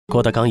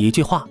郭德纲一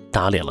句话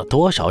打脸了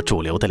多少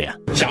主流的脸？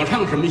想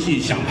唱什么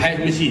戏，想拍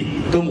什么戏，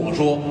跟我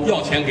说，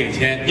要钱给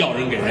钱，要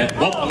人给人，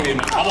我捧你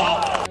们，好不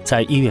好？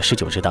在1月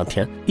19日当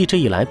天，一直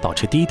以来保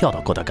持低调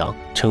的郭德纲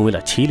成为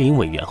了麒麟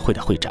委员会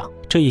的会长。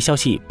这一消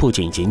息不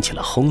仅引起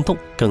了轰动，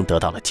更得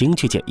到了京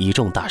剧界一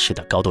众大师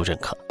的高度认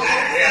可。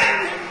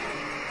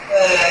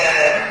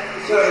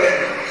就是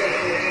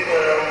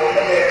我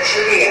们的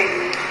师弟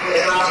郭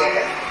德纲先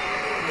生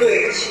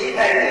对现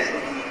代艺术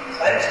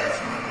传承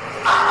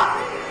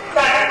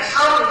但是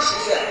他们实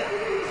现，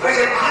而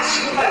且把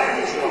现代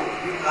艺术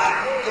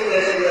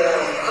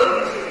很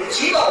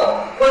起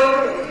到关注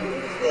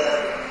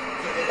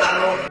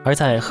当中。而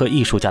在和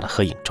艺术家的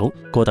合影中，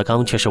郭德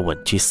纲却是稳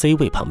居 C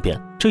位旁边。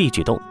这一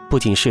举动不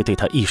仅是对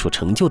他艺术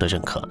成就的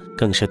认可，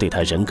更是对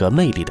他人格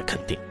魅力的肯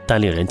定。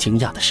但令人惊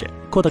讶的是，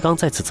郭德纲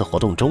在此次活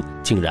动中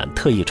竟然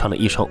特意穿了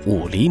一双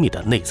5厘米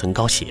的内增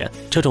高鞋。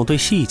这种对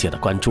细节的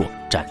关注，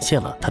展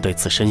现了他对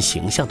自身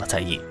形象的在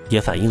意，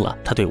也反映了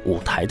他对舞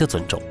台的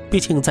尊重。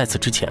毕竟在此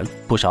之前，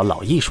不少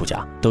老艺术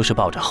家都是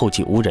抱着后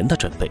继无人的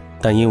准备，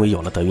但因为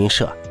有了德云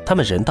社，他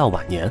们人到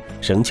晚年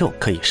仍旧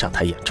可以上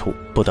台演出。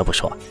不得不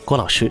说，郭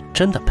老师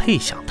真的配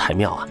享太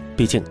妙啊！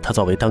毕竟他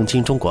作为当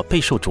今中国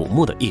备受瞩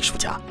目的艺术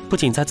家，不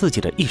仅在自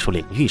己的艺术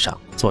领域上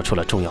做出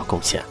了重要贡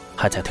献，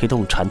还在推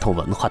动传统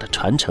文化的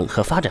传承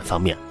和发展方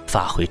面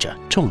发挥着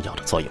重要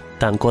的作用。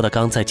但郭德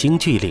纲在京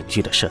剧领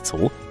域的涉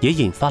足，也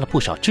引发了不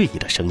少质疑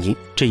的声音，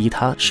质疑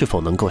他是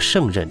否能够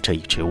胜任这一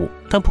职务。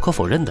但不可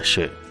否认的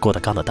是，郭德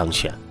纲的当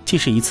选既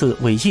是一次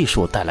为艺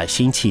术带来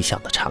新气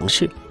象的尝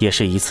试，也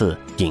是一次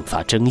引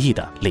发争议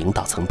的领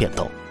导层变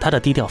动。他的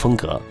低调风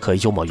格和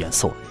幽默元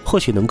素，或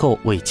许能够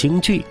为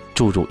京剧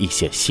注入一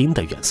些新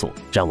的元素，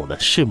让我们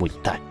拭目以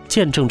待，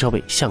见证这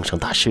位相声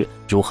大师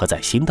如何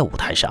在新的舞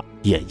台上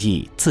演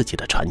绎自己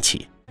的传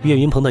奇。岳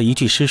云鹏的一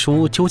句诗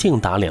书究竟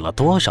打脸了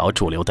多少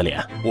主流的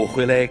脸？我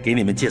回来给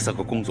你们介绍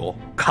个工作，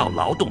靠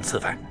劳动吃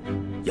饭，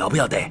要不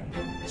要得？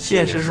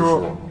谢师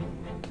叔，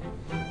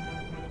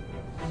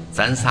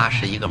咱仨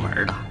是一个门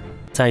的。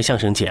在相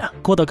声界，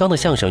郭德纲的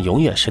相声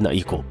永远是那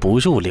一股不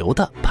入流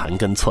的盘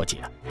根错节，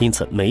因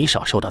此没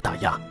少受到打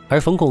压。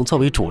而冯巩作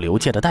为主流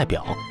界的代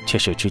表，却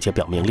是直接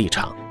表明立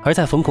场。而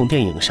在冯巩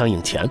电影上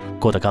映前，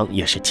郭德纲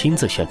也是亲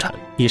自宣传，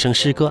一声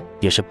诗歌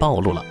也是暴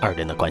露了二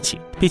人的关系。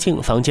毕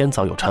竟坊间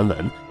早有传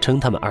闻称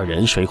他们二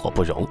人水火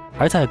不容。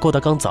而在郭德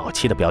纲早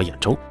期的表演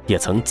中，也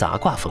曾砸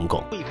挂冯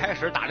巩。一开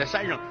始打在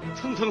山上，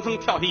蹭蹭蹭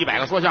跳下100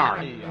个说相声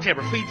来，这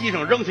边飞机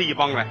上扔下一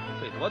帮来，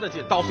费多大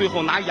劲！到最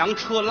后拿洋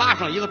车拉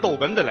上一个逗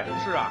哏的来。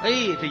是啊，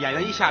这演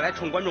员一下来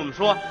冲观众们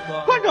说：“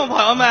观众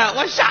朋友们，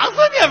我想死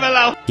你们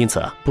了。”因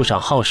此，不少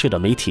好事的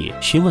媒体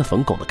询问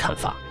冯巩的看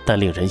法，但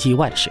令人意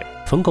外的是，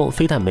冯巩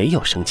非但没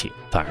有生气，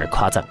反而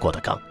夸赞郭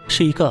德纲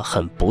是一个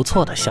很不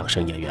错的相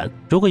声演员。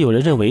如果有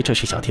人认为这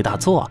是小题大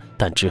做，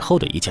但之后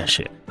的一件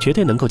事绝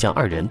对能够将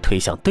二人推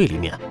向对立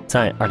面。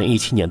在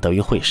2017年德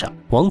云会上，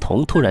王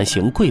彤突然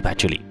行跪拜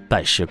之礼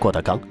拜师郭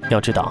德纲。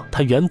要知道，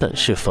他原本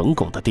是冯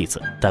巩的弟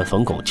子，但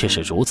冯巩却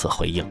是如此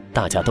回应。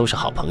大家都是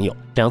好朋友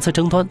，2次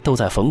争端都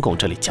在冯巩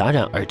这里戛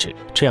然而止。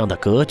这样的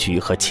格局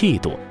和气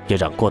度也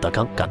让郭德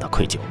纲感到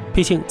愧疚。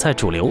毕竟在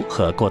主流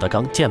和郭德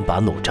纲剑拔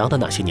弩张的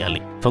那些年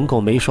里，冯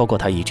巩没说过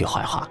他一句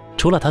坏话。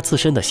除了他自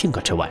身的性格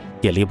之外，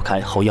也离不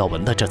开侯耀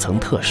文的这层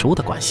特殊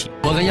的关系。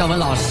我跟耀文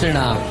老师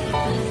呢，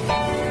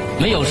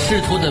没有师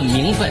徒的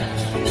名分，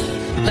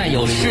但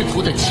有师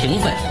徒的情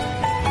分，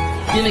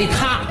因为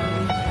他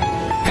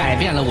改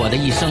变了我的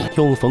一生。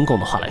用冯巩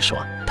的话来说，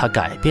他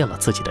改变了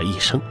自己的一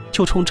生。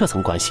就冲这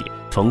层关系，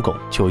冯巩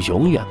就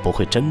永远不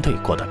会针对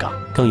郭德纲。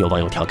更有网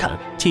友调侃，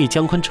继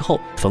姜昆之后，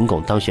冯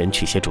巩当选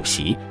曲协主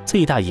席，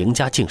最大赢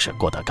家竟是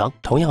郭德纲。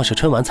同样是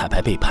春晚彩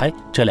排被拍，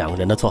这2个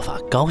人的做法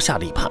高下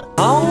立判。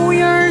桃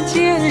叶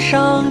尖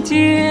上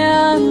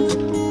尖，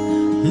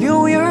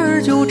柳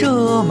叶就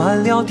遮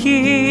满了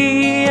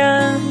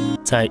天。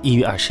在1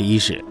月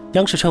21日，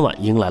央视春晚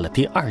迎来了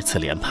第2次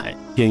连排，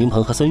岳云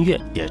鹏和孙越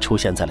也出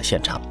现在了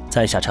现场。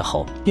在下车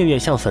后，岳岳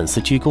向粉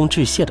丝鞠躬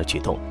致谢的举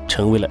动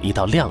成为了一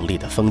道亮丽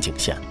的风景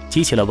线，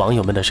激起了网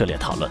友们的热烈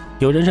讨论。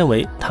有人认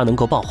为他能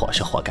够爆火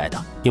是活该的，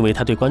因为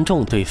他对观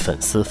众对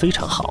粉丝非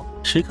常好，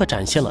时刻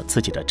展现了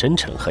自己的真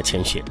诚和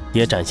谦逊，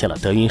也展现了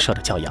德云社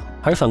的教养。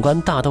而反观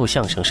大豆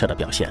相声社的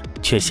表现，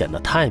却显得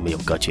太没有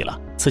格局了。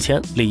此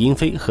前，李英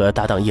飞和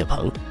搭档叶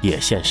鹏也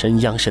现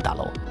身央视大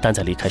楼，但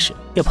在离开时，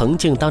叶鹏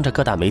竟当着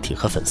各大媒体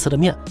和粉丝的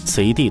面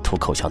随地吐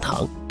口香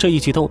糖。这一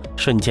举动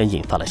瞬间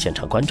引发了现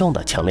场观众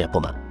的强烈不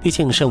满。毕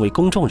竟身为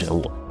公众人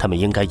物，他们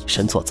应该以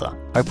身作则，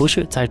而不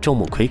是在众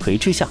目睽睽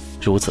之下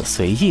如此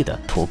随意的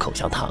吐口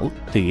香糖。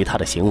对于他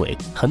的行为，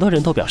很多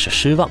人都表示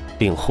失望，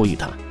并呼吁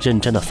他认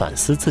真的反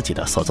思自己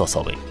的所作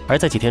所为。而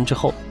在几天之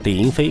后，李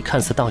英飞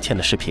看似道歉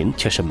的视频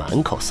却是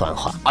满口酸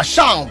话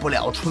上不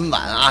了春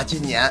晚啊，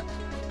今年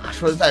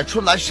说在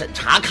春晚审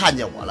查看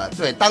见我了，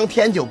对，当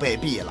天就被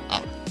毙了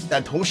啊。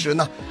但同时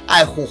呢，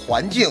爱护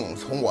环境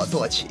从我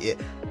做起，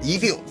一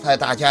定在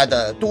大家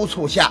的督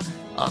促下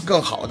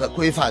更好的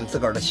规范自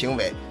个儿的行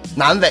为。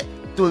难为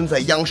蹲在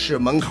央视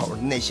门口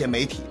的那些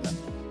媒体们，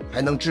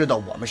还能知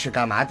道我们是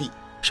干嘛的。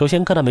首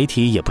先，各大媒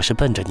体也不是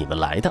奔着你们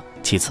来的；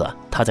其次，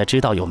他在知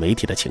道有媒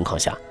体的情况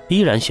下，依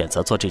然选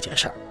择做这件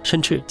事儿，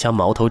甚至将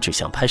矛头指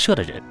向拍摄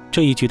的人。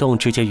这一举动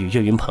直接与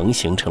岳云鹏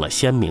形成了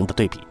鲜明的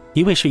对比，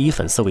一位是以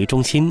粉丝为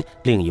中心，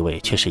另一位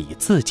却是以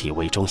自己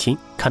为中心。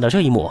看到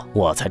这一幕，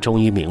我才终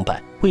于明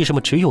白，为什么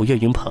只有岳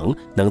云鹏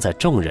能在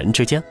众人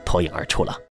之间脱颖而出了。